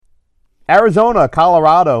Arizona,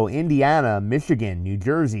 Colorado, Indiana, Michigan, New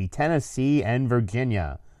Jersey, Tennessee, and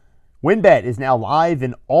Virginia. WynnBET is now live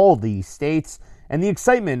in all these states, and the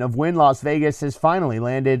excitement of Wynn Las Vegas has finally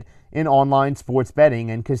landed in online sports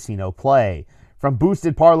betting and casino play. From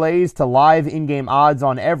boosted parlays to live in-game odds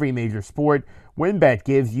on every major sport, WynnBET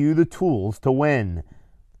gives you the tools to win.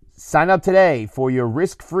 Sign up today for your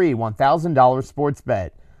risk-free $1,000 sports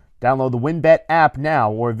bet. Download the WynnBET app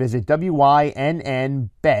now or visit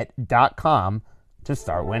wynnbet.com to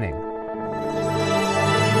start winning.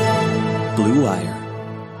 Blue Wire.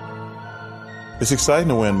 It's exciting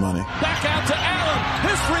to win money. Back out to Allen.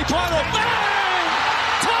 His three-pointer. Bang!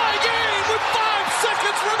 Tie game with 5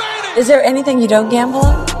 seconds remaining. Is there anything you don't gamble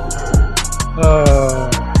on?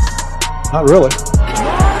 Not really.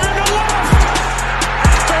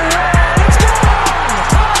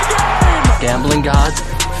 Gambling gods,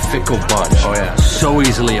 fickle bunch. Oh yeah. So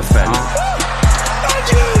easily offended.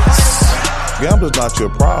 Gambling's not your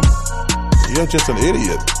problem. You're just an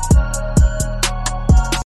idiot.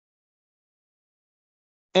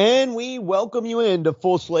 And we welcome you into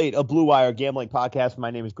Full Slate, a Blue Wire gambling podcast. My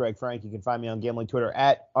name is Greg Frank. You can find me on gambling Twitter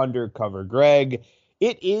at _Greg.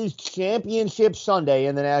 It is Championship Sunday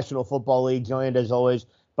in the National Football League, joined as always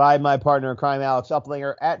by my partner in crime, Alex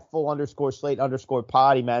Uplinger, at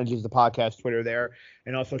 @full_slate_pod. He manages the podcast Twitter there.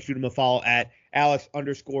 And also shoot him a follow at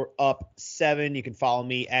Alex_up7. You can follow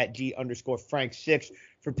me at G_Frank6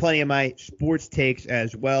 for plenty of my sports takes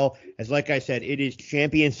as well. As like I said, it is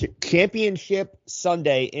Championship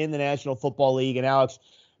Sunday in the National Football League. And Alex,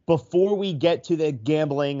 before we get to the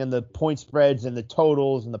gambling and the point spreads and the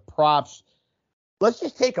totals and the props, let's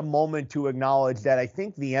just take a moment to acknowledge that I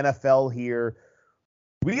think the NFL here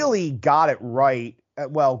really got it right.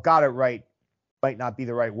 Well, got it right might not be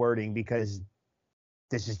the right wording because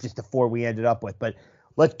this is just the four we ended up with. But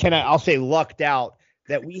I'll say lucked out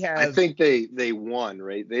that we have. I think they won,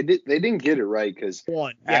 right? They didn't get it right because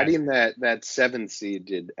adding that 7th seed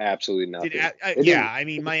did absolutely nothing. I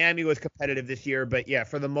mean, Miami was competitive this year, but yeah,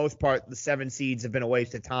 for the most part, the 7 seeds have been a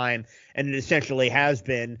waste of time, and it essentially has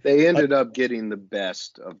been. They ended up getting the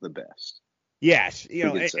best of the best. Yes,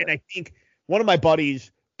 and I think one of my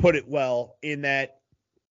buddies put it well in that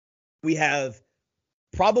we have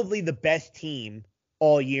probably the best team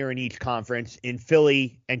all year in each conference in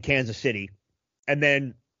Philly and Kansas City. And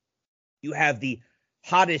then you have the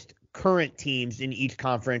hottest current teams in each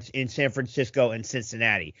conference in San Francisco and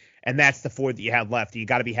Cincinnati. And that's the 4 that you have left. You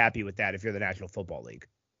got to be happy with that if you're the National Football League.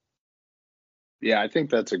 Yeah, I think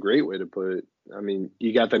that's a great way to put it. I mean,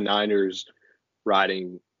 you got the Niners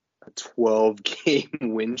riding a 12-game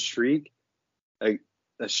win streak, a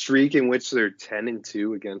streak in which they're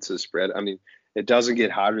 10-2 against the spread. I mean, it doesn't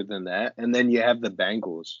get hotter than that. And then you have the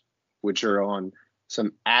Bengals, which are on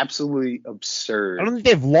some absolutely absurd. I don't think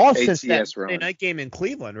they've lost ATS since that run. Sunday night game in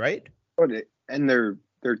Cleveland, right? And they're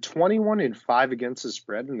 21-5 against the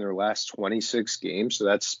spread in their last 26 games. So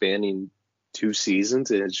that's spanning 2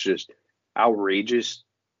 seasons. And it's just outrageous.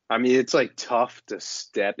 I mean, it's like tough to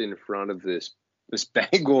step in front of this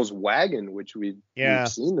Bengals wagon, which we've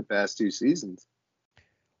seen the past 2 seasons.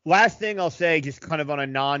 Last thing I'll say, just kind of on a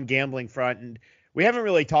non-gambling front, and we haven't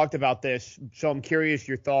really talked about this, so I'm curious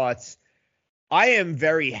your thoughts. I am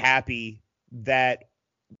very happy that,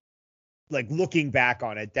 like looking back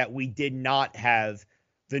on it, that we did not have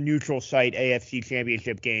the neutral site AFC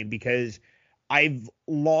Championship game, because I've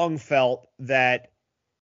long felt that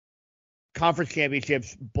conference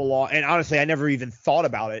championships belong, and honestly, I never even thought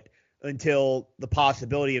about it until the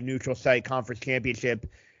possibility of neutral site conference championship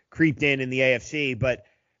creeped in the AFC, but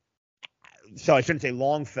so I shouldn't say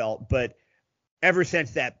long felt, but ever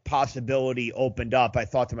since that possibility opened up, I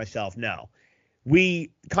thought to myself, no,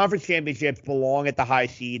 conference championships belong at the high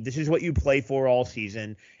seed. This is what you play for all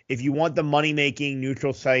season. If you want the money-making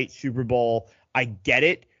neutral site Super Bowl, I get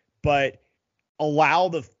it, but allow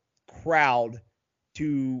the crowd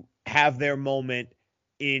to have their moment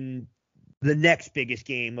in the next biggest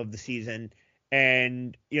game of the season.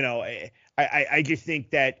 And, I just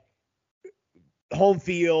think that home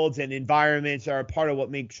fields and environments are a part of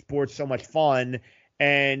what makes sports so much fun.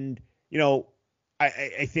 And,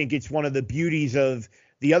 I think it's one of the beauties of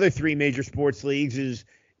the other 3 major sports leagues is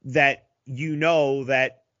that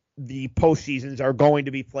that the postseasons are going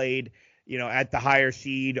to be played, at the higher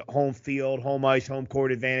seed, home field, home ice, home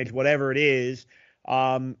court advantage, whatever it is.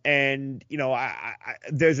 As I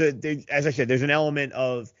said, there's an element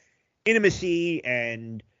of intimacy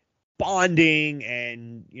and bonding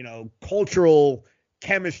and, cultural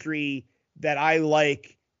chemistry that I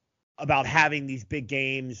like about having these big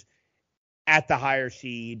games at the higher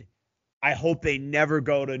seed. I hope they never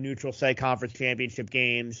go to neutral site conference championship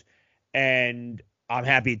games. and I'm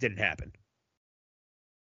happy it didn't happen.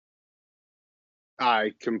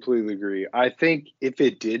 I completely agree. I think if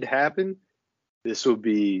it did happen, this would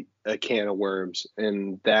be a can of worms,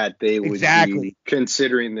 and that they would be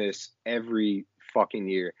considering this every fucking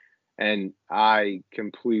year. And I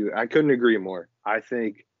couldn't agree more. I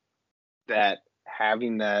think that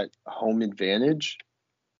having that home advantage,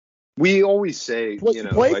 we always say,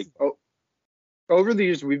 over the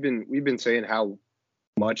years we've been saying how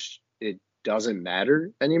much it doesn't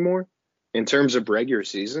matter anymore in terms of regular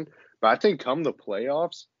season. But I think come the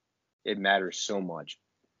playoffs, it matters so much.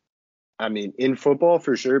 I mean, in football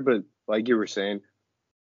for sure, but like you were saying,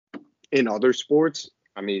 in other sports,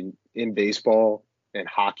 I mean, in baseball and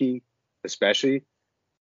hockey especially,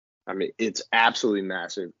 I mean, it's absolutely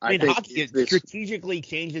massive. I think hockey strategically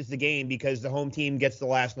changes the game because the home team gets the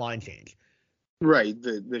last line change. Right.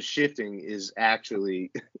 The shifting is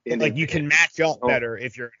actually like you can match up better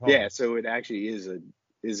if you're at home. Yeah, so it actually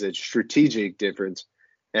is a strategic difference.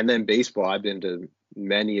 And then baseball, I've been to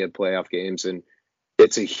many of playoff games, and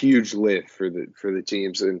it's a huge lift for the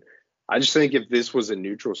teams. And I just think if this was a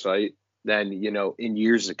neutral site, then, in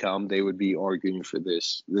years to come, they would be arguing for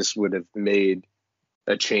this. This would have made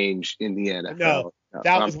a change in the NFL. No,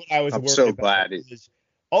 that was what I was worried about. I'm so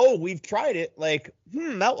glad we've tried it. Like,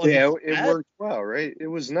 that was it worked well, right? It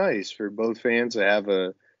was nice for both fans to have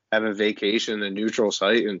a vacation, a neutral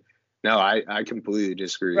site, and no, I completely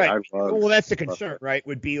disagree. Right. Well, that's the concern, right?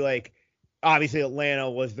 Would be like, obviously Atlanta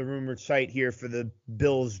was the rumored site here for the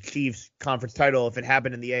Bills-Chiefs conference title if it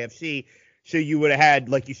happened in the AFC. So you would have had,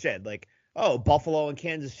 like you said, like, Buffalo and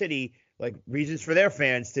Kansas City, like reasons for their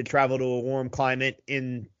fans to travel to a warm climate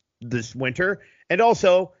in this winter. And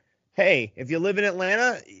also, hey, if you live in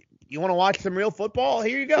Atlanta, you want to watch some real football?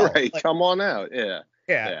 Here you go. Right. Like, come on out. Yeah.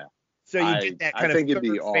 So you get that kind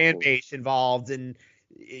of fan base involved and,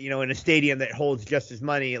 in a stadium that holds just as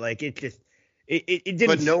money, like it didn't.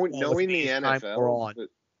 But knowing the NFL,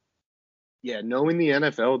 knowing the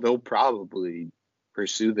NFL, they'll probably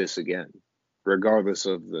pursue this again, regardless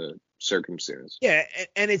of the circumstance. Yeah,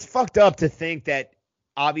 and it's fucked up to think that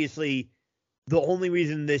obviously the only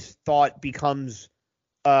reason this thought becomes,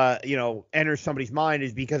 enters somebody's mind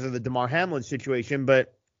is because of the Damar Hamlin situation,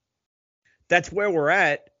 but that's where we're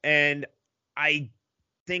at, and I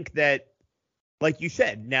think that, like you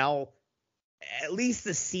said, now at least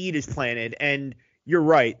the seed is planted, and you're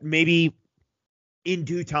right. Maybe in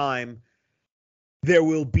due time there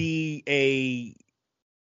will be a,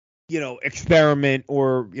 experiment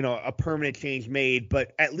or, a permanent change made.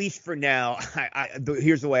 But at least for now,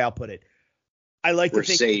 here's the way I'll put it. I like to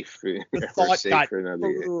think safe. The thought got further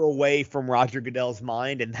away from Roger Goodell's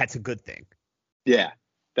mind, and that's a good thing. Yeah,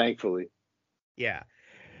 thankfully. Yeah.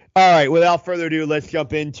 All right, without further ado, let's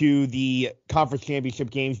jump into the conference championship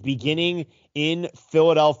games beginning in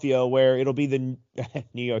Philadelphia, where it'll be the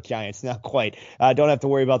New York Giants. Not quite. Don't have to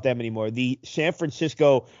worry about them anymore. The San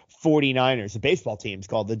Francisco 49ers, the baseball team's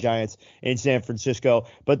called the Giants in San Francisco,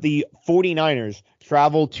 but the 49ers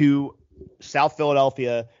travel to South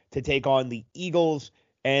Philadelphia to take on the Eagles.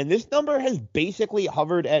 And this number has basically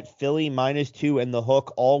hovered at Philly -2 and the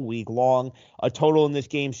hook all week long. A total in this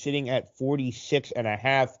game sitting at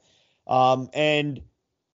 46.5. And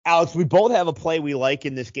Alex, we both have a play we like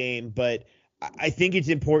in this game, but I think it's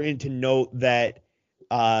important to note that,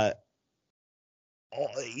 and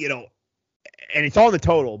it's on the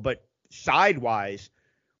total, but sidewise,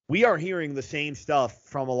 we are hearing the same stuff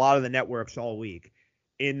from a lot of the networks all week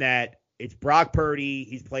in that it's Brock Purdy.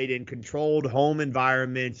 He's played in controlled home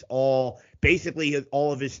environments, basically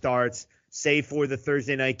all of his starts, save for the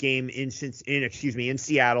Thursday night game in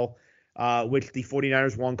Seattle, which the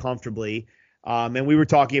 49ers won comfortably. And we were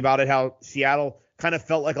talking about it, how Seattle kind of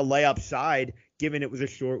felt like a layup side, given it was a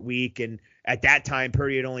short week. And at that time,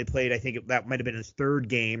 Purdy had only played, I think that might have been his third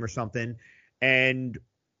game or something. And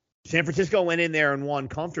San Francisco went in there and won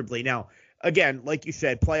comfortably. Now, again, like you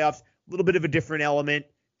said, playoffs, a little bit of a different element.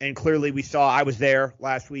 And clearly I was there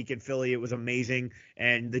last week in Philly. It was amazing.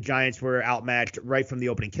 And the Giants were outmatched right from the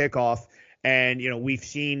opening kickoff. And, we've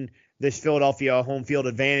seen this Philadelphia home field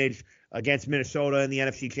advantage against Minnesota in the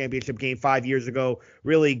NFC Championship game 5 years ago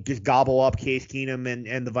really just gobble up Case Keenum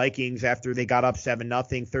and the Vikings after they got up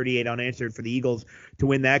 7-0, 38 unanswered for the Eagles to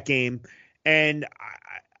win that game. And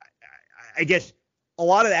I guess a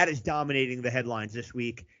lot of that is dominating the headlines this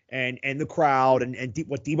week. And the crowd and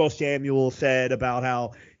what Deebo Samuel said about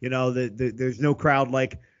how, there's no crowd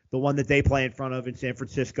like the one that they play in front of in San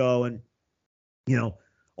Francisco. And,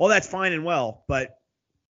 all that's fine and well, but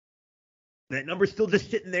that number's still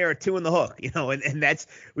just sitting there at 2 in the hook, and that's,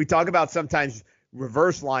 we talk about sometimes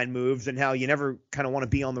reverse line moves and how you never kind of want to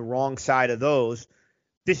be on the wrong side of those.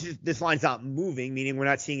 This line's not moving, meaning we're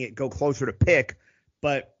not seeing it go closer to pick,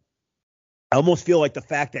 but I almost feel like the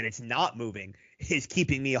fact that it's not moving is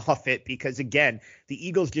keeping me off it because, again, the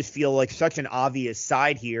Eagles just feel like such an obvious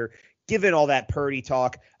side here, given all that Purdy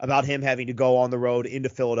talk about him having to go on the road into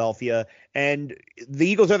Philadelphia. And the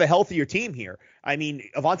Eagles are the healthier team here. I mean,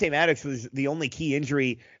 Avonte Maddox was the only key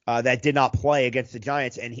injury that did not play against the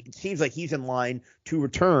Giants, and it seems like he's in line to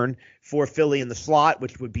return for Philly in the slot,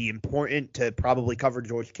 which would be important to probably cover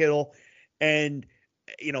George Kittle. And,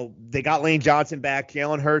 they got Lane Johnson back.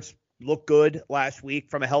 Jalen Hurts looked good last week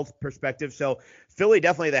from a health perspective. So Philly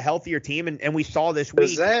definitely the healthier team, and we saw this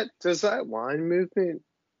week. Does that line movement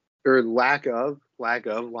or lack of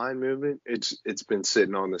line movement, it's been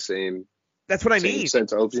sitting on the same. That's what I mean.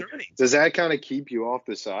 Since opening. Does that kind of keep you off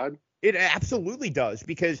the side? It absolutely does,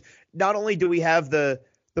 because not only do we have the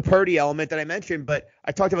Purdy element that I mentioned, but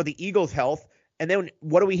I talked about the Eagles' health, and then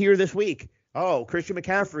what do we hear this week? Oh, Christian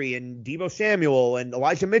McCaffrey and Deebo Samuel and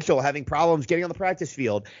Elijah Mitchell having problems getting on the practice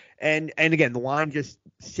field. And again, the line just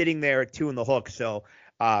sitting there at 2 in the hook. So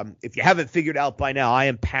if you haven't figured out by now, I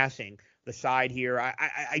am passing the side here.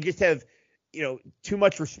 I just have, too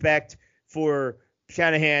much respect for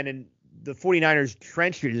Shanahan and the 49ers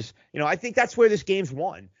trenches. I think that's where this game's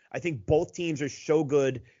won. I think both teams are so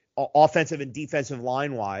good offensive and defensive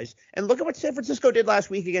line wise. And look at what San Francisco did last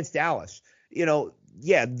week against Dallas.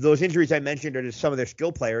 Yeah, those injuries I mentioned are to some of their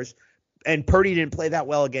skill players, and Purdy didn't play that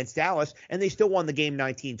well against Dallas, and they still won the game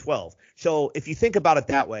 19-12. So if you think about it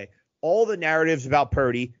that way, all the narratives about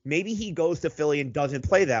Purdy, maybe he goes to Philly and doesn't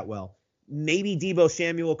play that well. Maybe Deebo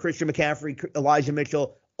Samuel, Christian McCaffrey, Elijah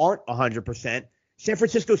Mitchell aren't 100%. San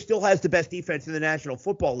Francisco still has the best defense in the National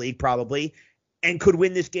Football League probably, and could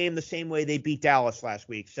win this game the same way they beat Dallas last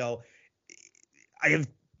week. So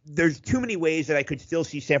there's too many ways that I could still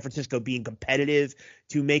see San Francisco being competitive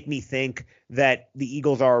to make me think that the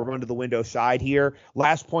Eagles are a run-to-the-window side here.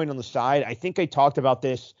 Last point on the side, I think I talked about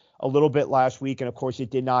this a little bit last week, and of course it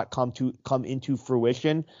did not come into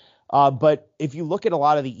fruition. But if you look at a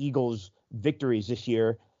lot of the Eagles' victories this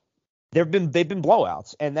year, they've been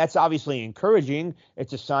blowouts, and that's obviously encouraging.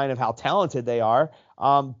 It's a sign of how talented they are.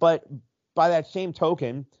 But by that same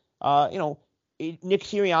token, Nick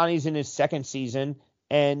Sirianni's in his second season.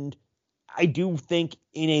 And I do think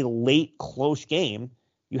in a late close game,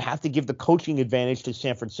 you have to give the coaching advantage to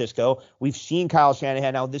San Francisco. We've seen Kyle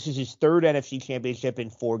Shanahan now. This is his third NFC championship in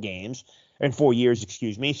 4 years,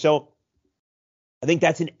 excuse me. So I think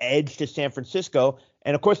that's an edge to San Francisco.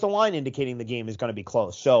 And of course, the line indicating the game is going to be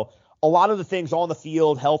close. So a lot of the things on the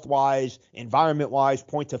field, health-wise, environment-wise,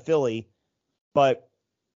 point to Philly. But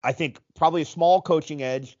I think probably a small coaching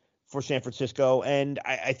edge for San Francisco, and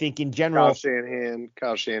I think in general,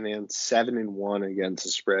 Kyle Shanahan 7-1 against the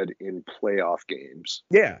spread in playoff games.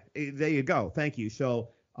 Yeah, there you go. Thank you.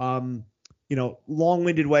 So,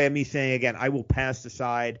 long-winded way of me saying again, I will pass the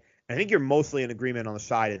side. I think you're mostly in agreement on the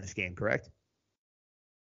side in this game, correct?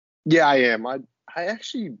 Yeah, I am. I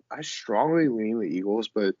strongly lean the Eagles,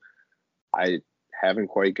 but I haven't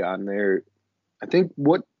quite gotten there. I think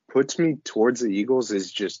what puts me towards the Eagles is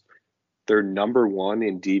just they're number 1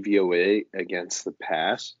 in DVOA against the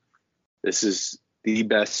pass. This is the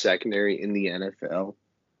best secondary in the NFL.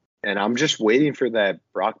 And I'm just waiting for that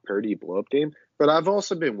Brock Purdy blow-up game. But I've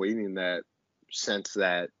also been waiting that since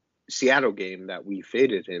that Seattle game that we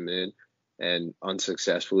faded him in and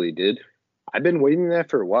unsuccessfully did. I've been waiting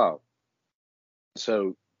that for a while.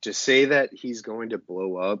 So to say that he's going to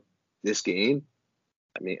blow up this game,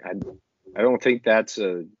 I mean, I don't think that's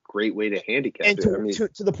a great way to handicap it.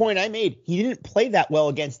 And to the point I made, he didn't play that well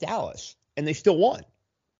against Dallas, and they still won.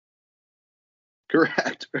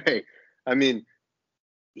 Correct, right. I mean,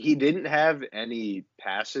 he didn't have any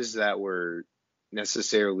passes that were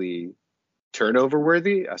necessarily turnover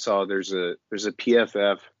worthy. I saw there's a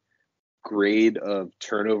PFF grade of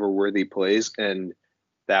turnover worthy plays, and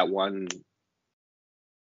that one,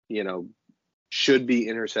 should be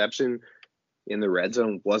interception in the red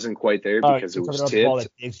zone wasn't quite there because it was tipped. The ball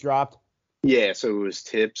that Diggs dropped. Yeah, so it was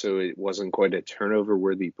tipped, so it wasn't quite a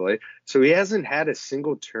turnover-worthy play. So he hasn't had a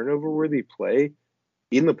single turnover-worthy play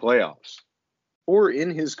in the playoffs or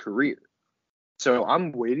in his career. So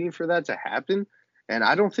I'm waiting for that to happen, and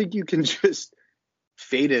I don't think you can just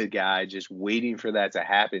fade a guy just waiting for that to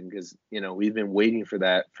happen because, we've been waiting for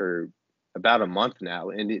that for about a month now,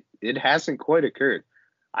 and it hasn't quite occurred.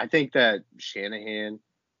 I think that Shanahan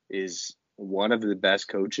is one of the best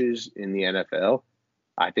coaches in the NFL.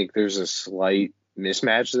 I think there's a slight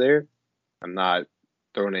mismatch there. I'm not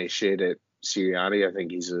throwing any shade at Sirianni. I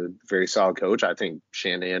think he's a very solid coach. I think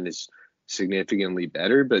Shanahan is significantly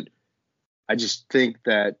better, but I just think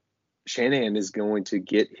that Shanahan is going to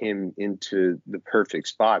get him into the perfect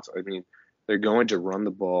spots. I mean, they're going to run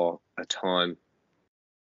the ball a ton,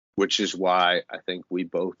 which is why I think we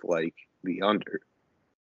both like the under.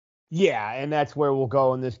 Yeah, and that's where we'll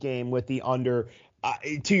go in this game with the under.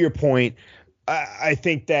 To your point, I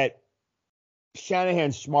think that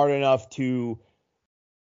Shanahan's smart enough to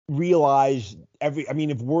realize if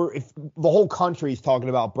the whole country is talking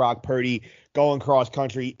about Brock Purdy going cross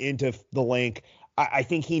country into the link, I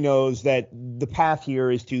think he knows that the path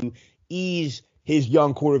here is to ease his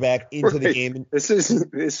young quarterback into the game. This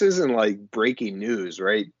isn't like breaking news,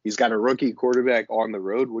 right? He's got a rookie quarterback on the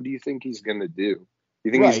road. What do you think he's going to do?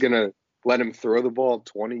 You think he's going to let him throw the ball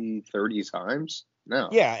 20, 30 times? No.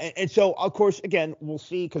 Yeah, and so, of course, again, we'll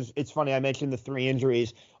see, because it's funny, I mentioned the 3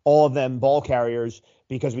 injuries, all of them ball carriers,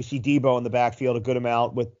 because we see Debo in the backfield a good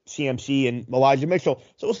amount with CMC and Elijah Mitchell.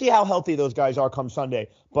 So we'll see how healthy those guys are come Sunday.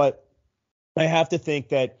 But I have to think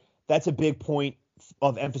that that's a big point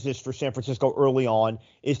of emphasis for San Francisco early on,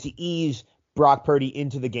 is to ease Brock Purdy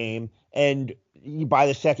into the game. And by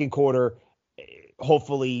the second quarter,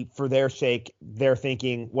 hopefully for their sake, they're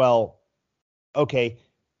thinking, well, okay,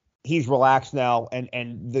 he's relaxed now, and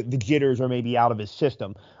the jitters are maybe out of his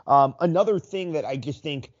system. Another thing that I just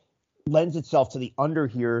think lends itself to the under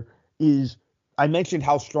here is, I mentioned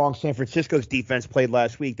how strong San Francisco's defense played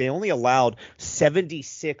last week. They only allowed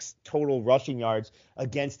 76 total rushing yards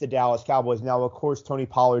against the Dallas Cowboys. Now, of course, Tony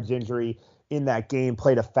Pollard's injury in that game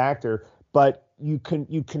played a factor, but you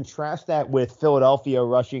contrast that with Philadelphia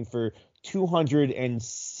rushing for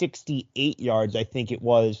 268 yards, I think it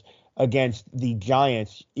was, against the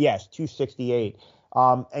Giants. Yes, 268.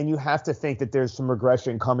 And you have to think that there's some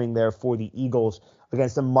regression coming there for the Eagles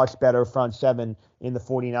against a much better front seven in the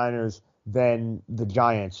 49ers than the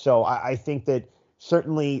Giants. So I think that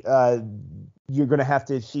certainly you're going to have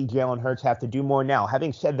to see Jalen Hurts have to do more. Now,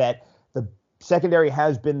 having said that, the secondary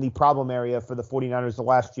has been the problem area for the 49ers the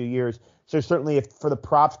last few years. So certainly if for the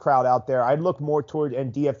props crowd out there, I'd look more toward,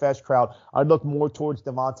 and DFS crowd, I'd look more towards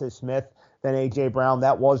Devonta Smith than A.J. Brown.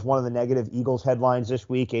 That was one of the negative Eagles headlines this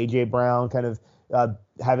week. A.J. Brown kind of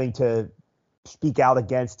having to speak out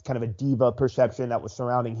against kind of a diva perception that was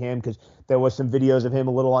surrounding him, because there was some videos of him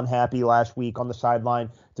a little unhappy last week on the sideline,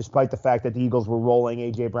 despite the fact that the Eagles were rolling.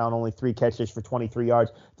 A.J. Brown only 3 catches for 23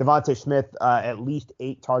 yards. Devonta Smith at least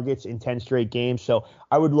 8 targets in 10 straight games. So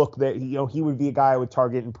I would look that, he would be a guy I would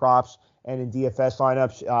target in props and in DFS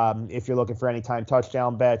lineups if you're looking for anytime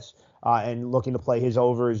touchdown bets and looking to play his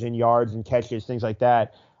overs in yards and catches, things like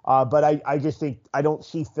that. But I just think I don't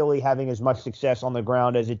see Philly having as much success on the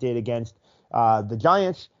ground as it did against the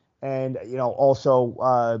Giants. And,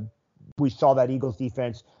 also we saw that Eagles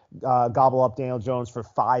defense gobble up Daniel Jones for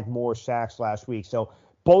 5 more sacks last week. So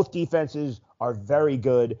both defenses are very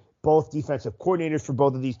good. Both defensive coordinators for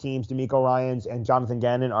both of these teams, DeMeco Ryans and Jonathan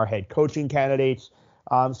Gannon, are head coaching candidates.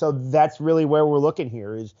 So that's really where we're looking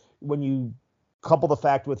here, is when you couple the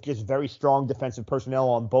fact with just very strong defensive personnel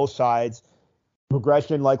on both sides,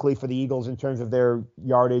 regression likely for the Eagles in terms of their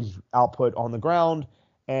yardage output on the ground,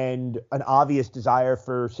 and an obvious desire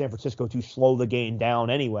for San Francisco to slow the game down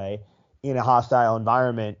anyway in a hostile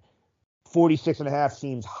environment. 46.5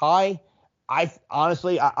 seems high. I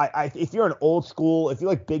honestly, if you're an old school, if you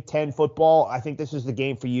like Big Ten football, I think this is the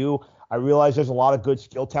game for you. I realize there's a lot of good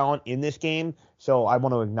skill talent in this game, so I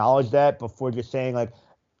want to acknowledge that before just saying, like,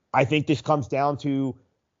 I think this comes down to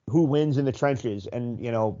who wins in the trenches. And,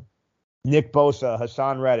 Nick Bosa,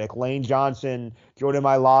 Hassan Reddick, Lane Johnson, Jordan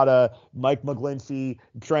Mailata, Mike McGlinchey,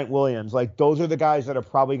 Trent Williams. Like, those are the guys that are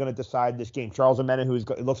probably going to decide this game. Charles Omenihu,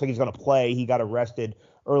 it looks like he's going to play. He got arrested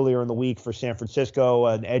earlier in the week for San Francisco,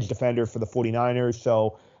 an edge defender for the 49ers.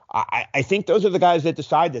 So I think those are the guys that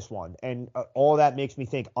decide this one. And all of that makes me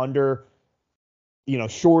think under,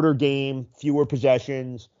 shorter game, fewer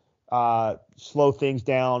possessions, slow things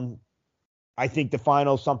down. I think the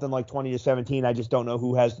final something like 20-17. I just don't know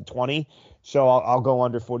who has the 20. So I'll go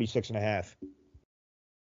under 46.5.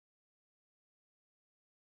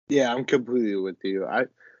 Yeah, I'm completely with you. I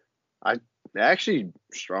actually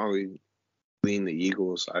strongly lean the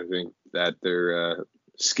Eagles. I think that their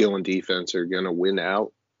skill and defense are going to win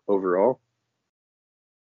out overall.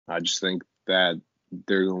 I just think that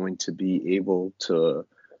they're going to be able to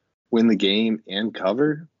win the game and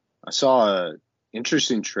cover. I saw an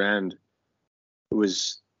interesting trend. It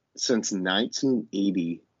was since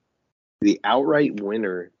 1980, the outright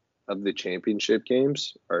winner of the championship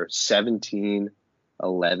games are 17,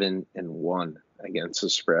 11, and 1 against the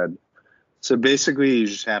spread. So basically, you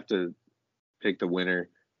just have to pick the winner,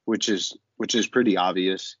 which is which is pretty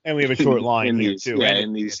obvious. And we have a short line in here these, too. Yeah,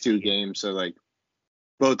 in these two games. So like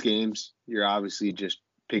both games, you're obviously just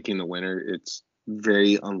picking the winner. It's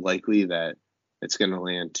very unlikely that it's going to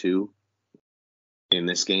land 2 in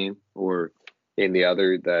this game or in the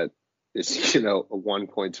other that is, a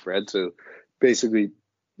 1-point spread. So basically,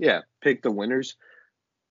 yeah, pick the winners.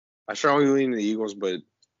 I strongly lean the Eagles, but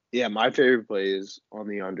yeah, my favorite play is on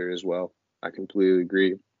the under as well. I completely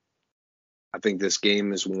agree. I think this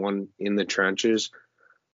game is won in the trenches.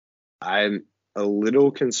 I'm a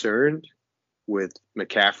little concerned with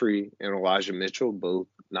McCaffrey and Elijah Mitchell both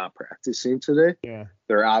not practicing today. Yeah.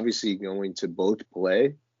 They're obviously going to both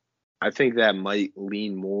play. I think that might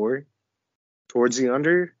lean more towards the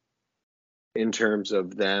under in terms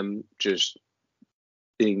of them just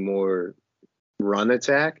being more run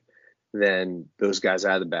attack than those guys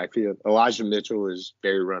out of the backfield. Elijah Mitchell is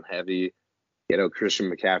very run heavy. Christian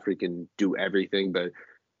McCaffrey can do everything, but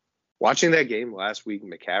watching that game last week,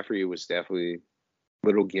 McCaffrey was definitely a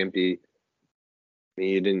little gimpy.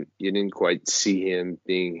 You didn't quite see him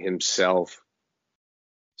being himself.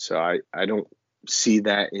 So I don't see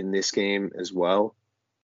that in this game as well.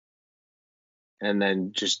 And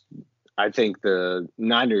then just I think the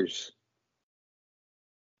Niners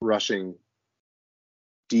rushing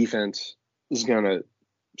defense is going to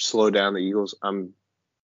slow down the Eagles. I'm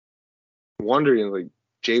wondering, like,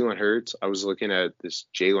 Jalen Hurts. I was looking at this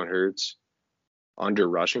Jalen Hurts under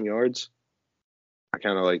rushing yards. I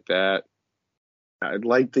kind of like that. I'd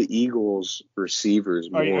like the Eagles receivers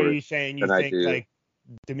more. Are you saying you think like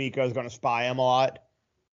D'Amico's going to spy him a lot?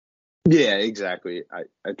 Yeah, exactly.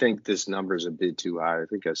 I think this number is a bit too high. I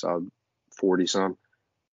think I saw 40-some.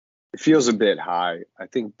 It feels a bit high. I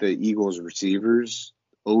think the Eagles receivers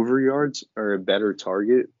over yards are a better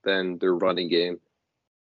target than their running game.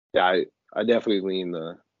 Yeah, I definitely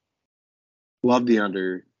love the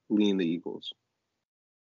under, lean the Eagles.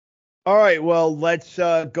 All right, well, let's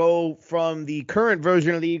go from the current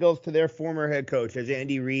version of the Eagles to their former head coach, as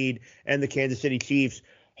Andy Reid and the Kansas City Chiefs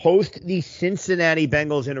host the Cincinnati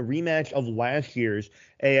Bengals in a rematch of last year's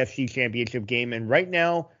AFC Championship game. And right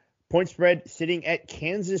now, point spread sitting at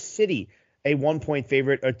Kansas City, a 1-point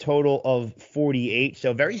favorite, a total of 48.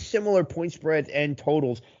 So very similar point spreads and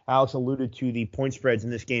totals. Alex alluded to the point spreads in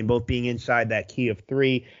this game, both being inside that key of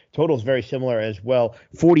 3. Totals very similar as well.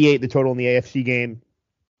 48, the total in the AFC game.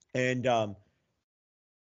 And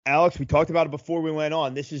Alex, we talked about it before we went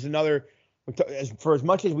on. This is another, for as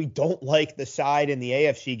much as we don't like the side in the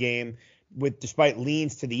AFC game, despite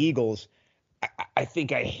leans to the Eagles, I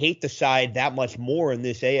think I hate the side that much more in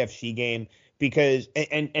this AFC game because,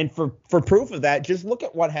 and for proof of that, just look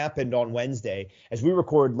at what happened on Wednesday. As we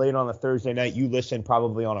record late on a Thursday night, you listen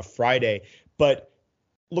probably on a Friday, but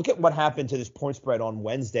look at what happened to this point spread on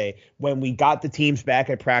Wednesday when we got the teams back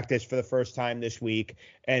at practice for the first time this week.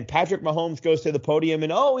 And Patrick Mahomes goes to the podium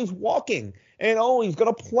and, he's walking. And, he's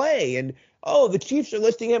going to play. And, the Chiefs are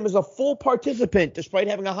listing him as a full participant despite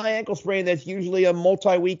having a high ankle sprain that's usually a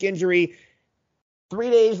multi-week injury. 3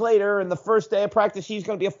 days later, and the first day of practice, he's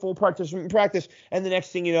going to be a full participant in practice. And the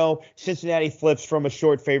next thing you know, Cincinnati flips from a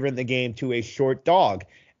short favorite in the game to a short dog.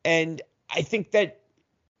 And I think that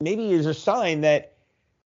maybe is a sign that,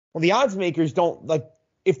 well, the odds makers don't like.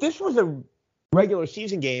 If this was a regular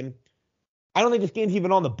season game, I don't think this game's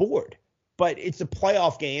even on the board. But it's a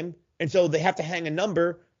playoff game, and so they have to hang a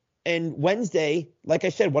number. And Wednesday, like I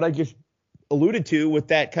said, what I just alluded to with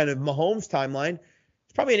that kind of Mahomes timeline,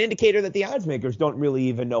 it's probably an indicator that the odds makers don't really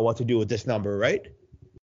even know what to do with this number, right?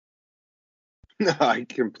 No, I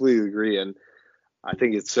completely agree, and I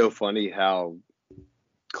think it's so funny how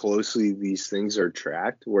closely these things are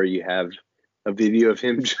tracked, where you have a video of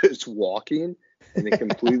him just walking and it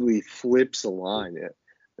completely flips the line.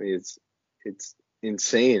 I mean, it's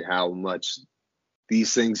insane how much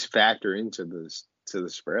these things factor into this to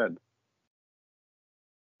the spread.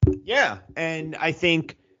 Yeah, and I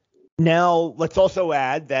think now let's also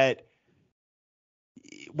add that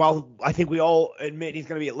while I think we all admit he's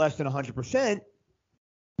going to be at less than 100%,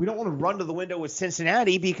 we don't want to run to the window with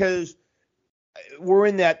Cincinnati because we're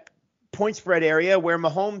in that point spread area where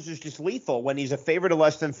Mahomes is just lethal when he's a favorite of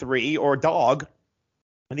less than 3 or a dog.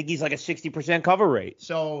 I think he's like a 60% cover rate.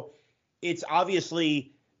 So it's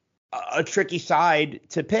obviously a tricky side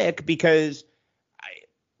to pick because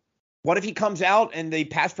what if he comes out and they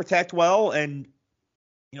pass protect well and,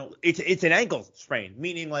 it's an ankle sprain,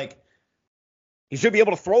 meaning like he should be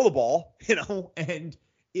able to throw the ball, and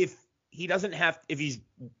if he's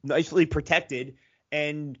nicely protected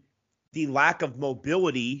and the lack of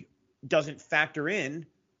mobility doesn't factor in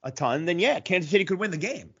a ton, then yeah, Kansas City could win the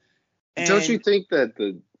game. And don't you think that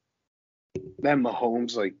the Then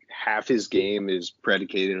Mahomes, like half his game is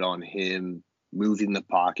predicated on him moving the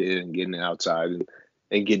pocket and getting outside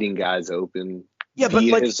and getting guys open. Yeah, but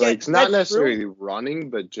It's not that's necessarily true. running,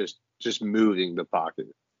 but just moving the pocket.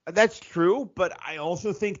 That's true, but I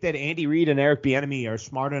also think that Andy Reid and Eric Bieniemy are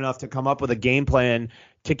smart enough to come up with a game plan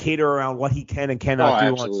to cater around what he can and cannot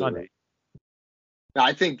do on Sunday. No,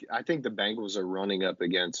 I think the Bengals are running up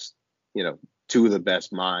against, two of the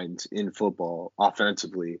best minds in football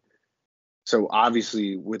offensively. So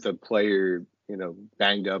obviously with a player,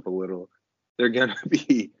 banged up a little, they're going to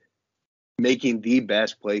be making the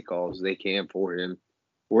best play calls they can for him.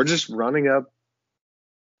 We're just running up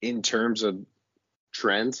in terms of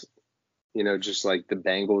trends, just like the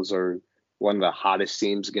Bengals are one of the hottest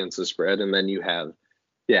teams against the spread. And then you have,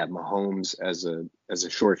 Mahomes as a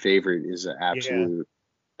short favorite is an absolute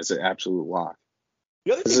lock.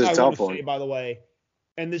 The other thing I want to say, by the way,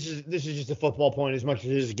 and this is just a football point as much as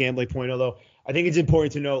it is a gambling point, although I think it's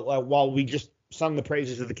important to note, while we just sung the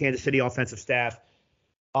praises of the Kansas City offensive staff,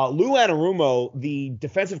 Lou Anarumo, the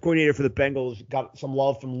defensive coordinator for the Bengals, got some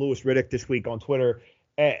love from Louis Riddick this week on Twitter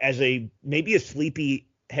as maybe a sleepy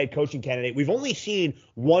head coaching candidate. We've only seen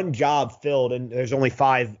one job filled, and there's only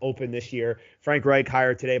 5 open this year. Frank Reich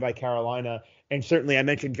hired today by Carolina. And certainly I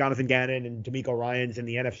mentioned Jonathan Gannon and D'Amico Ryans in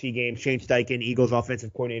the NFC game. Shane Steichen, Eagles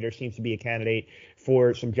offensive coordinator, seems to be a candidate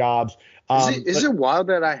for some jobs. Is it wild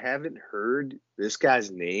that I haven't heard this guy's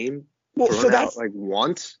name that's like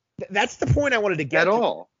once? That's the point I wanted to get at to.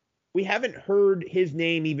 All. We haven't heard his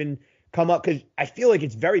name even come up because I feel like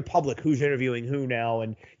it's very public who's interviewing who now.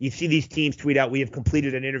 And you see these teams tweet out, we have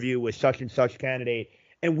completed an interview with such and such candidate.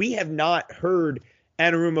 And we have not heard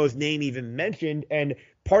Anarumo's name even mentioned. And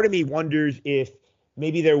part of me wonders if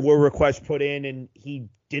maybe there were requests put in and he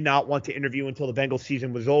did not want to interview until the Bengals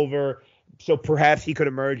season was over. So perhaps he could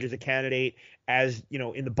emerge as a candidate as,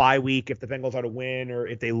 in the bye week if the Bengals are to win or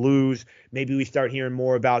if they lose. Maybe we start hearing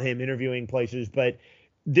more about him interviewing places. But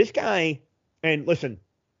this guy, and listen,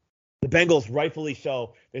 the Bengals, rightfully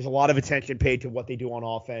so, there's a lot of attention paid to what they do on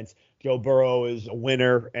offense. Joe Burrow is a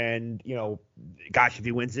winner, and, gosh, if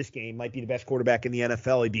he wins this game, might be the best quarterback in the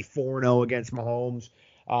NFL. He'd be 4-0 against Mahomes,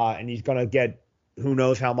 and he's going to get who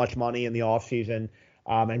knows how much money in the offseason,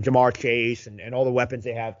 and Jamar Chase and all the weapons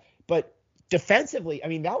they have. But defensively, I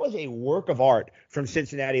mean, that was a work of art from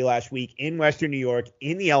Cincinnati last week in Western New York,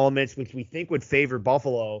 in the elements, which we think would favor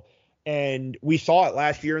Buffalo. And we saw it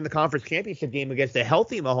last year in the conference championship game against a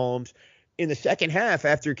healthy Mahomes in the second half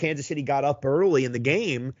after Kansas City got up early in the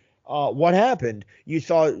game. What happened? You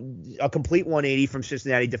saw a complete 180 from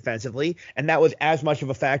Cincinnati defensively, and that was as much of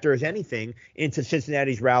a factor as anything into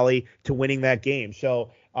Cincinnati's rally to winning that game. So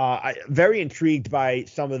I'm very intrigued by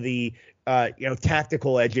some of the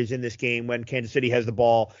tactical edges in this game when Kansas City has the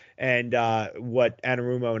ball and what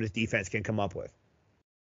Anarumo and his defense can come up with.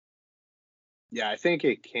 Yeah, I think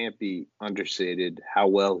it can't be understated how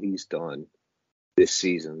well he's done this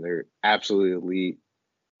season. They're absolutely elite.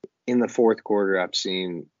 In the fourth quarter, I've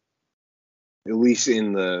seen, at least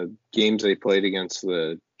in the games they played against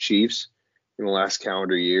the Chiefs in the last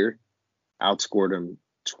calendar year, outscored them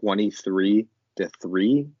 23-3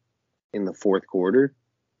 in the fourth quarter.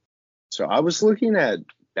 So I was looking at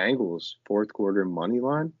Bengals fourth quarter money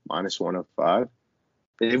line, -105.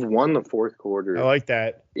 They've won the fourth quarter. I like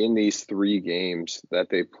that. In these 3 games that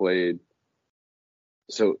they played.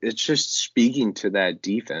 So it's just speaking to that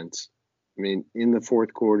defense. I mean, in the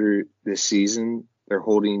fourth quarter this season, they're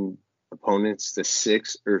holding opponents to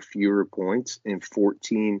 6 or fewer points in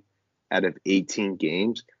 14 out of 18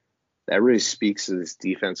 games. That really speaks to this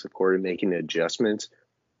defensive quarter making adjustments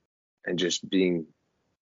and just being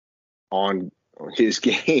on his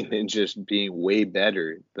game and just being way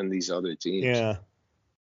better than these other teams. Yeah.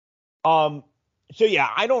 So yeah,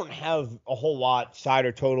 I don't have a whole lot side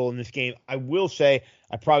or total in this game. I will say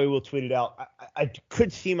I probably will tweet it out. I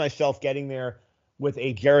could see myself getting there with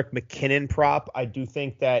a Jerick McKinnon prop. I do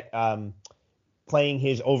think that playing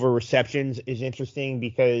his over receptions is interesting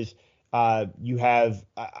because you have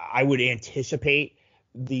I would anticipate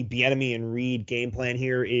the Bieniemy and Reid game plan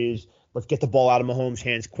here is let's get the ball out of Mahomes'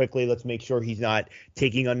 hands quickly. Let's make sure he's not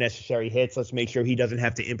taking unnecessary hits. Let's make sure he doesn't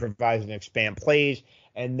have to improvise and expand plays.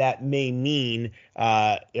 And that may mean,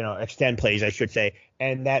 extend plays, I should say.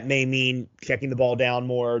 And that may mean checking the ball down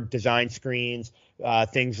more, design screens,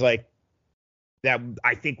 things like that.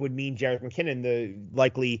 I think would mean Jerick McKinnon, the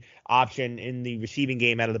likely option in the receiving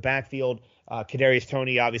game out of the backfield. Kadarius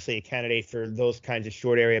Toney, obviously a candidate for those kinds of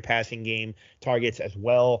short area passing game targets as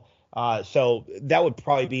well. So that would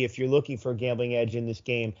probably be, if you're looking for a gambling edge in this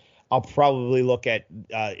game, I'll probably look at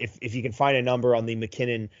if you can find a number on the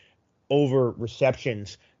McKinnon over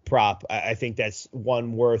receptions, prop. I think that's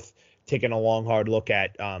one worth taking a long, hard look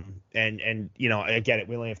at. And I get it.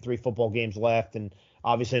 We only have 3 football games left, and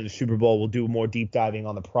obviously in the Super Bowl we'll do more deep diving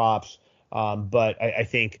on the props. But I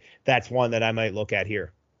think that's one that I might look at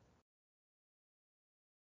here.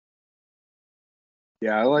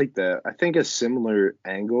 Yeah, I like that. I think a similar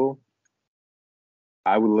angle,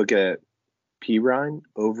 I would look at Perine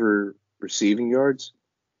over receiving yards.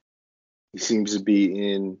 He seems to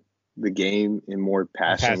be in the game in more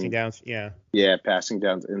passing downs. Yeah. Yeah, passing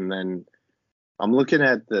downs. And then I'm looking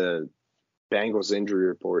at the Bengals injury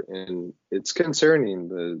report, and it's concerning.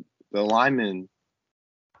 The lineman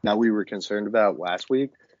that we were concerned about last week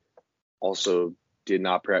also did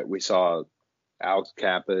not practice. We saw Alex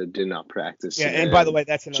Kappa did not practice. Yeah, today. And by the way,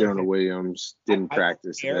 that's another Jonah thing. Williams didn't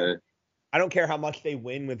practice today. I don't care how much they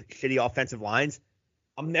win with shitty offensive lines.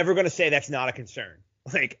 I'm never going to say that's not a concern.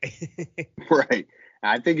 Right.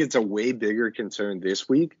 I think it's a way bigger concern this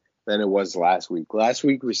week than it was last week. Last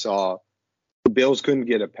week we saw the Bills couldn't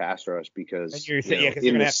get a pass rush because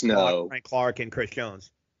in the snow. Frank Clark and Chris Jones.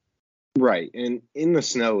 Right. And in the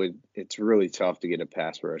snow, it's really tough to get a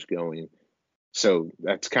pass rush going. So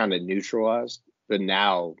that's kind of neutralized. But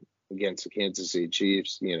now against the Kansas City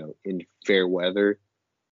Chiefs, in fair weather,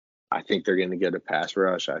 I think they're going to get a pass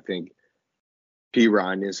rush. I think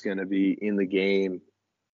Perine is going to be in the game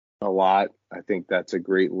a lot. I think that's a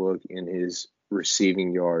great look in his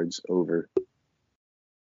receiving yards over.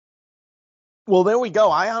 Well, there we go.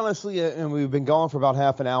 I honestly, and we've been going for about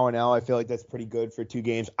half an hour now. I feel like that's pretty good for 2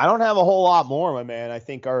 games. I don't have a whole lot more, my man. I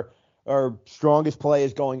think our strongest play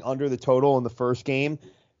is going under the total in the first game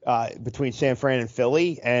between San Fran and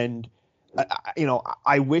Philly. And,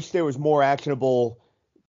 I wish there was more actionable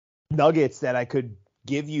nuggets that I could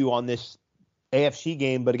give you on this AFC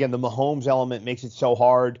game. But again, the Mahomes element makes it so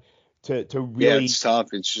hard to really. Yeah, it's tough.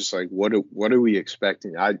 It's just like, what are we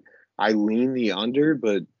expecting? I lean the under,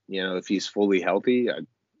 but if he's fully healthy,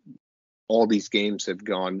 all these games have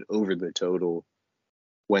gone over the total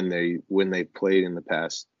when they played in the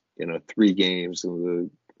past, 3 games in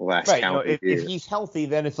the last calendar year. If he's healthy,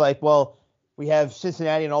 then it's like, well, we have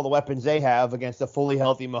Cincinnati and all the weapons they have against a fully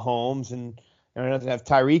healthy Mahomes, and it doesn't have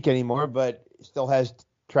Tyreek anymore, but still has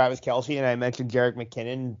Travis Kelce, and I mentioned Jerick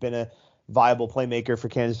McKinnon, been a viable playmaker for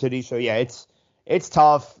Kansas City. So yeah, it's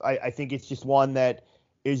tough. I think it's just one that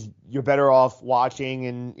you're better off watching,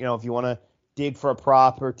 and if you want to dig for a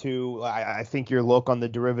prop or two, I think your look on the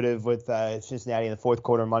derivative with Cincinnati in the fourth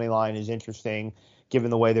quarter money line is interesting,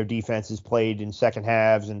 given the way their defense is played in second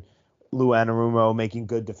halves and Lou Anarumo making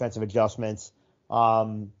good defensive adjustments.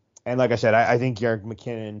 And like I said, I think Jerick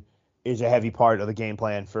McKinnon is a heavy part of the game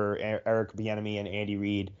plan for Eric Bieniemy and Andy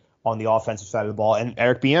Reid on the offensive side of the ball. And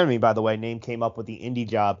Eric Bieniemy, by the way, name came up with the Indy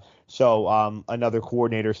job. So another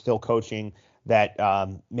coordinator still coaching that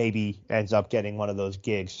maybe ends up getting one of those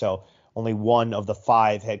gigs. So only one of the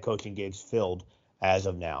 5 head coaching gigs filled as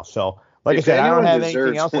of now. So like I said, I don't have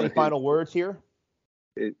anything else. Any final words here?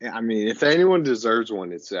 If anyone deserves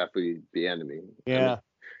one, it's definitely Bieniemy. Yeah.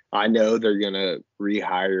 I know they're gonna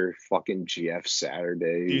rehire fucking Jeff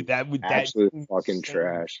Saturday. Dude, that absolute fucking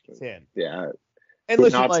trash. Him. Yeah. And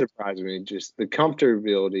would listen, not surprise me. Just the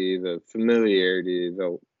comfortability, the familiarity.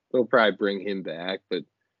 They'll probably bring him back, but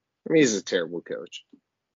he's a terrible coach.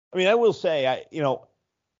 I will say,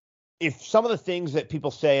 if some of the things that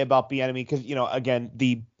people say about Bieniemy, because again,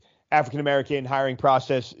 the African-American hiring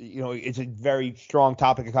process, it's a very strong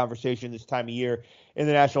topic of conversation this time of year in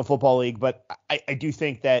the National Football League. But I do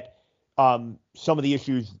think that some of the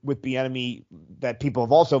issues with Bieniemy that people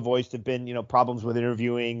have also voiced have been, problems with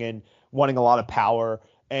interviewing and wanting a lot of power.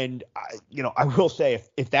 And, I will say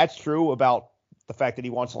if that's true about the fact that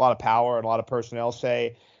he wants a lot of power and a lot of personnel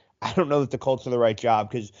say, I don't know that the Colts are the right job,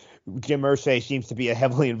 because Jim Irsay seems to be a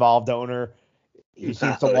heavily involved owner. He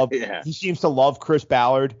seems to love Chris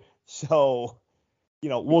Ballard. So,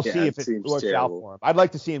 we'll see if it works out for him. I'd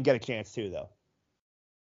like to see him get a chance too, though.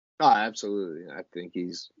 Oh, absolutely. I think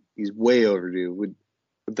he's way overdue. With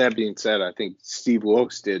that being said, I think Steve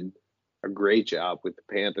Wilkes did a great job with the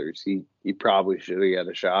Panthers. He probably should have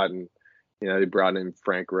got a shot, and they brought in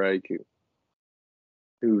Frank Reich,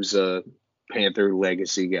 who's a Panther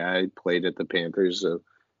legacy guy, played at the Panthers, so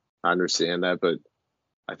I understand that, but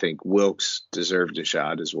I think Wilkes deserved a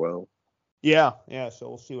shot as well. Yeah, so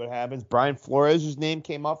we'll see what happens. Brian Flores' name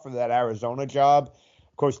came up for that Arizona job.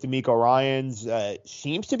 Of course, DeMeco Ryans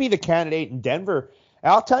seems to be the candidate in Denver.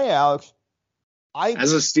 And I'll tell you, Alex,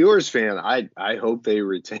 as a Steelers fan, I hope they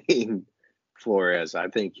retain Flores. I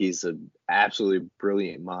think he's an absolutely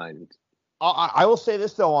brilliant mind. I will say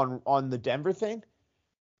this, though, on the Denver thing.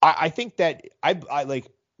 I think that I like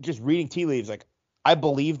just reading tea leaves. Like, I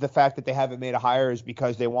believe the fact that they haven't made a hire is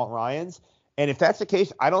because they want Ryans. And if that's the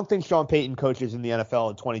case, I don't think Sean Payton coaches in the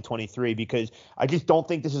NFL in 2023 because I just don't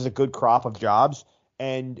think this is a good crop of jobs.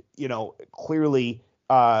 And, clearly,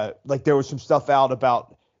 like there was some stuff out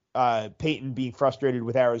about Payton being frustrated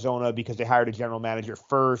with Arizona because they hired a general manager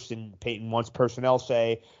first and Payton wants personnel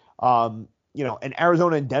say. And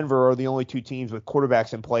Arizona and Denver are the only two teams with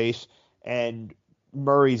quarterbacks in place. And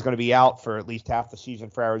Murray's going to be out for at least half the season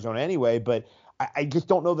for Arizona anyway. But I just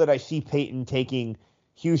don't know that I see Payton taking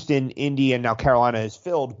Houston, Indy, and now Carolina has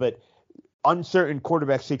filled. But uncertain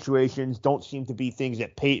quarterback situations don't seem to be things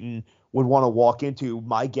that Payton would want to walk into.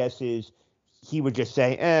 My guess is he would just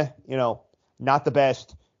say, not the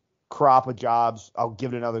best crop of jobs. I'll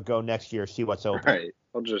give it another go next year, see what's open. Right.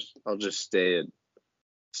 I'll just stay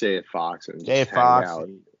at Fox and stay just at Fox. hang out.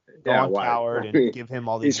 Don Coward and give him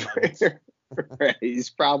all these money. Right. He's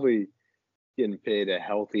probably getting paid a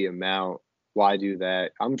healthy amount. Why do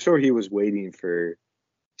that? I'm sure he was waiting for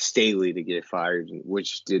Staley to get fired,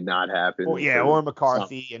 which did not happen. Or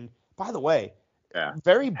McCarthy. And by the way,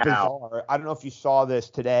 very bizarre. I don't know if you saw this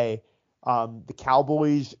today. The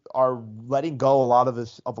Cowboys are letting go a lot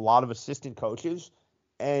of assistant coaches,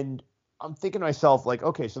 and I'm thinking to myself, like,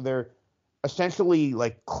 okay, so they're essentially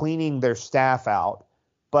like cleaning their staff out,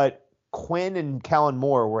 but Quinn and Kellen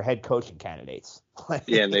Moore were head coaching candidates.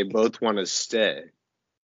 Yeah, and they both want to stay.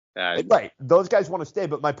 Right, those guys want to stay,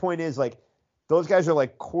 but my point is, like, those guys are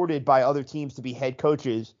like courted by other teams to be head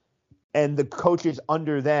coaches, and the coaches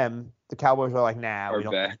under them, the Cowboys are like, nah, we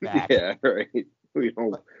don't want that. Yeah, right.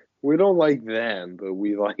 We don't like them, but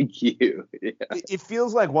we like you. Yeah. It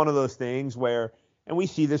feels like one of those things where, and we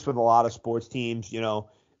see this with a lot of sports teams,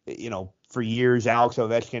 for years, Alex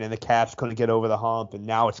Ovechkin and the Caps couldn't get over the hump, and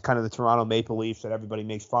now it's kind of the Toronto Maple Leafs that everybody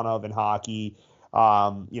makes fun of in hockey,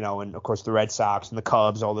 and of course the Red Sox and the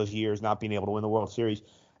Cubs all those years not being able to win the World Series.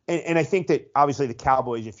 And I think that obviously the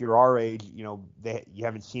Cowboys, if you're our age, you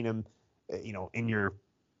haven't seen them, in your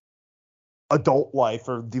adult life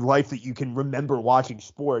or the life that you can remember watching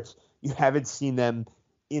sports, you haven't seen them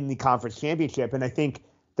in the conference championship. And I think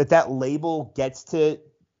that label gets to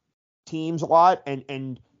teams a lot.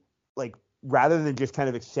 And like, rather than just kind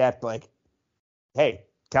of accept like, hey,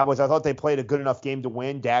 Cowboys, I thought they played a good enough game to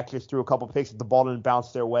win. Dak just threw a couple picks, the ball didn't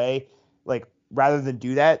bounce their way. Like, rather than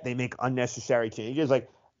do that, they make unnecessary changes. Like,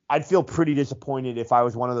 I'd feel pretty disappointed if I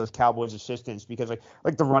was one of those Cowboys assistants because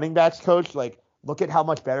like the running backs coach, like, look at how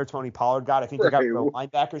much better Tony Pollard got. I think they got the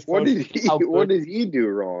linebackers coach. What did he do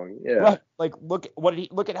wrong? Yeah. Right. Like, look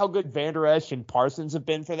at how good Van Der Esch and Parsons have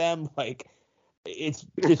been for them. Like, it's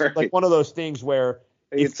just like one of those things where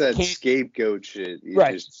it's that scapegoat shit.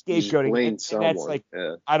 Scapegoating. You just blame someone. And that's like,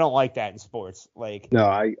 I don't like that in sports. Like, no,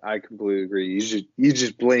 I completely agree. You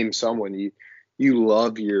just blame someone. You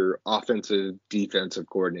love your offensive, defensive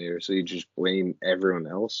coordinator, so you just blame everyone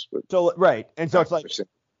else. Right, and so it's like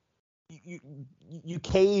you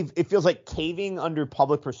cave. It feels like caving under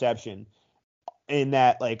public perception, in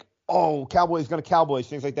that, like, oh, Cowboys gonna Cowboys,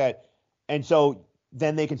 things like that, and so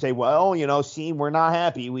then they can say, well, see, we're not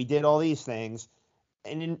happy. We did all these things,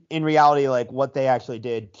 and in reality, like, what they actually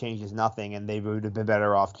did changes nothing, and they would have been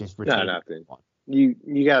better off just retaining. No, nothing.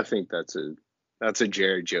 You gotta think that's a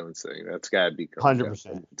Jerry Jones thing. That's got to be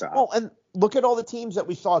 100%. Well, and look at all the teams that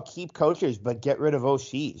we saw keep coaches but get rid of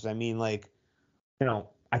OCs. I mean, like,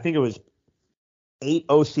 I think it was 8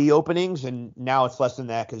 OC openings, and now it's less than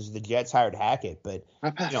that because the Jets hired Hackett. But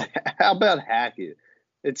how about Hackett?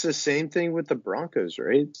 It's the same thing with the Broncos,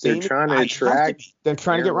 right? They're trying to attract. They're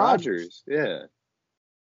trying to get Rodgers. Yeah.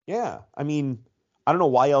 Yeah. I mean, I don't know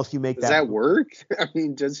why else you make that. Does that work? I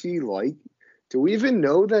mean, does he like? Do we even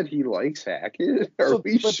know that he likes Hackett? Are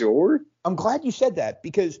we sure? I'm glad you said that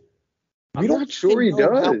because I'm not sure he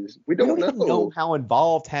does. We don't even know how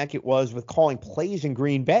involved Hackett was with calling plays in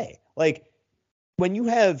Green Bay. Like, when you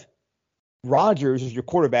have Rodgers as your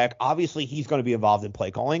quarterback, obviously he's going to be involved in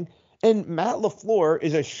play calling. And Matt LaFleur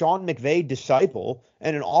is a Sean McVay disciple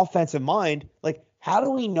and an offensive mind. Like, how do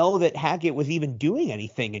we know that Hackett was even doing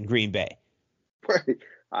anything in Green Bay? Right.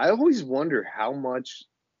 I always wonder how much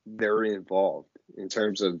they're involved in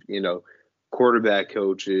terms of, quarterback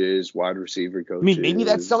coaches, wide receiver coaches. I mean, maybe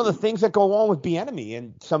that's some of the things that go on with Bieniemy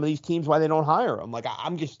and some of these teams why they don't hire them. Like,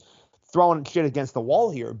 I'm just throwing shit against the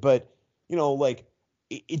wall here, but like,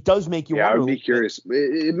 it does make you wonder. I would be curious.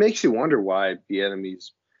 It makes you wonder why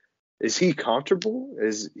Bieniemy's. Is he comfortable?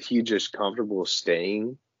 Is he just comfortable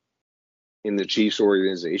staying in the Chiefs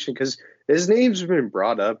organization? Because his name's been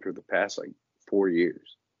brought up for the past 4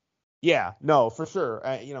 years. Yeah, no, for sure.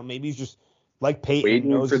 Maybe he's just like Peyton,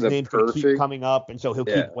 knows his name's going to keep coming up, and so he'll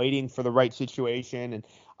keep waiting for the right situation. And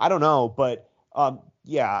I don't know, but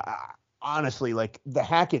Honestly, like the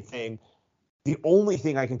Hackett thing, the only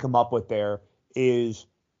thing I can come up with there is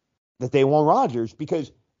that they want Rodgers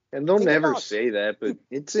because. And they'll never say that, but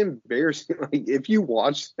it's embarrassing. Like if you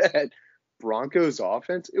watch that Broncos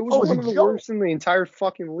offense, it was one of the worst in the entire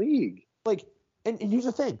fucking league. Like, and here's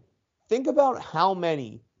the thing. Think about how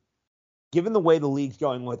many, given the way the league's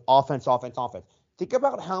going with offense, think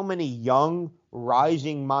about how many young,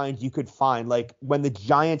 rising minds you could find. Like, when the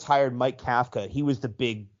Giants hired Mike Kafka, he was the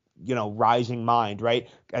big, rising mind, right?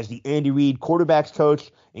 As the Andy Reid quarterbacks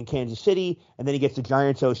coach in Kansas City, and then he gets the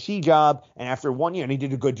Giants OC job, and after 1 year, and he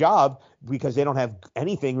did a good job because they don't have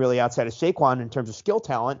anything really outside of Saquon in terms of skill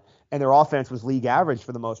talent, and their offense was league average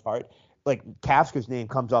for the most part. Like, Kafka's name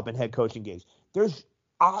comes up in head coaching gigs. There's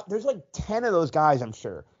like 10 of those guys, I'm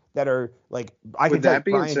sure, that are like, I can tell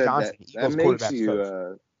Brian Johnson, that makes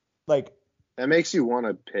you that makes you want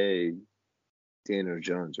to pay Daniel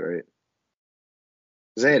Jones, right?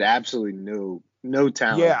 Because they had absolutely no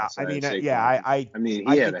talent. Yeah, I mean,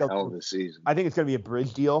 he had a hell of a season. I think it's going to be a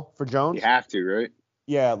bridge deal for Jones. You have to, right?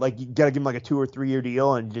 Yeah, like you got to give him like a 2 or 3 year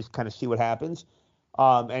deal and just kind of see what happens,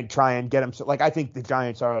 and try and get him. Like, I think the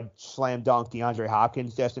Giants are a slam dunk DeAndre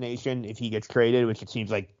Hopkins destination if he gets traded, which it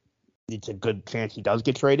seems like it's a good chance he does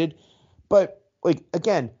get traded. But like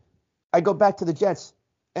again, I go back to the Jets,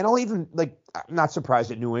 and I'll even I'm not surprised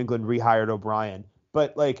that New England rehired O'Brien,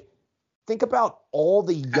 but like. Think about all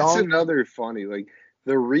the young. That's another funny, the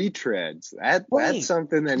retreads. That's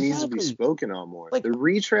something that needs to be spoken on more. Like, the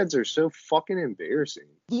retreads are so fucking embarrassing.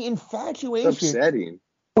 The infatuation it's upsetting.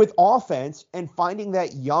 With offense and finding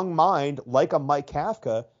that young mind like a Mike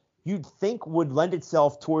Kafka, you'd think would lend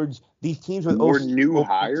itself towards these teams with more new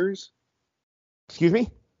hires. Excuse me?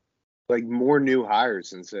 Like more new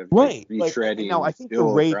hires instead of retreading. I think the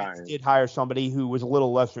Ravens did hire somebody who was a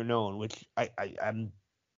little lesser known, which I'm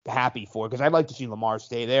happy for because I'd like to see Lamar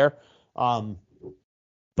stay there.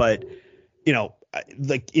 But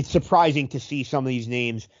it's surprising to see some of these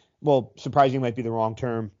names. Well, surprising might be the wrong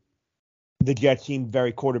term. The Jets seem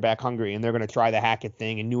very quarterback hungry, and they're going to try the Hackett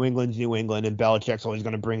thing. And New England's New England, and Belichick's always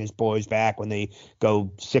going to bring his boys back when they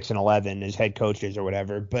go 6-11 as head coaches or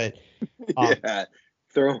whatever. But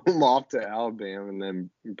throw them off to Alabama and then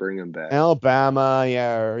bring them back. Alabama,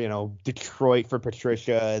 or Detroit for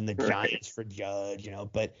Patricia and the Giants for Judge,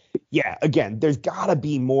 But yeah, again, there's got to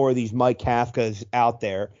be more of these Mike Kafkas out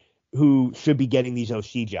there who should be getting these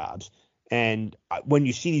OC jobs. And when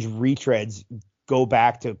you see these retreads go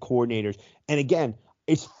back to coordinators, and again,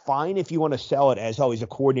 it's fine if you want to sell it as he's a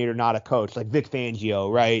coordinator, not a coach, like Vic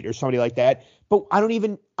Fangio, right, or somebody like that. But I don't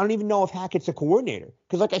even know if Hackett's a coordinator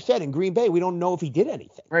because, like I said, in Green Bay, we don't know if he did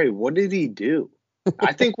anything. Right? What did he do?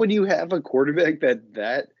 I think when you have a quarterback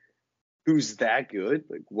who's that good,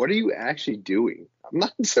 like, what are you actually doing? I'm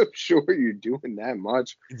not so sure you're doing that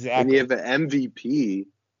much. Exactly. And you have an MVP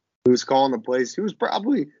who's calling the plays, who's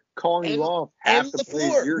probably calling you off half the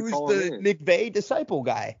plays you're calling in. Who's the McVay disciple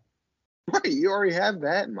guy? Right, you already have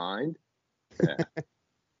that in mind. Yeah.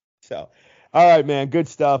 So, all right, man, good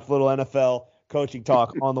stuff. Little NFL coaching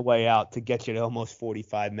talk on the way out to get you to almost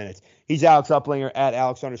 45 minutes. He's Alex Uplinger at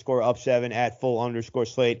Alex_up7 at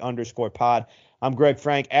 @full_slate_pod. I'm Greg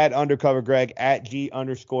Frank at Undercover Greg at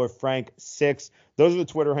G_Frank6. Those are the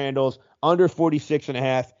Twitter handles. Under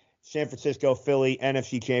 46.5. San Francisco Philly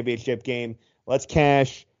NFC Championship game. Let's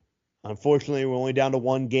cash. Unfortunately, we're only down to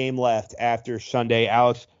one game left after Sunday.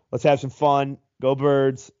 Alex, let's have some fun. Go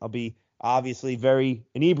Birds. I'll be obviously very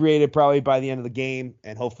inebriated probably by the end of the game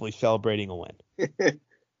and hopefully celebrating a win.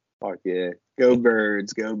 Fuck yeah. Go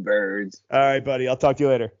Birds. Go Birds. All right, buddy. I'll talk to you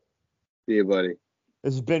later. See you, buddy.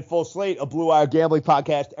 This has been Full Slate, a Blue Wire gambling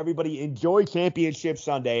podcast. Everybody enjoy Championship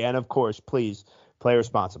Sunday. And, of course, please play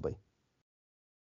responsibly.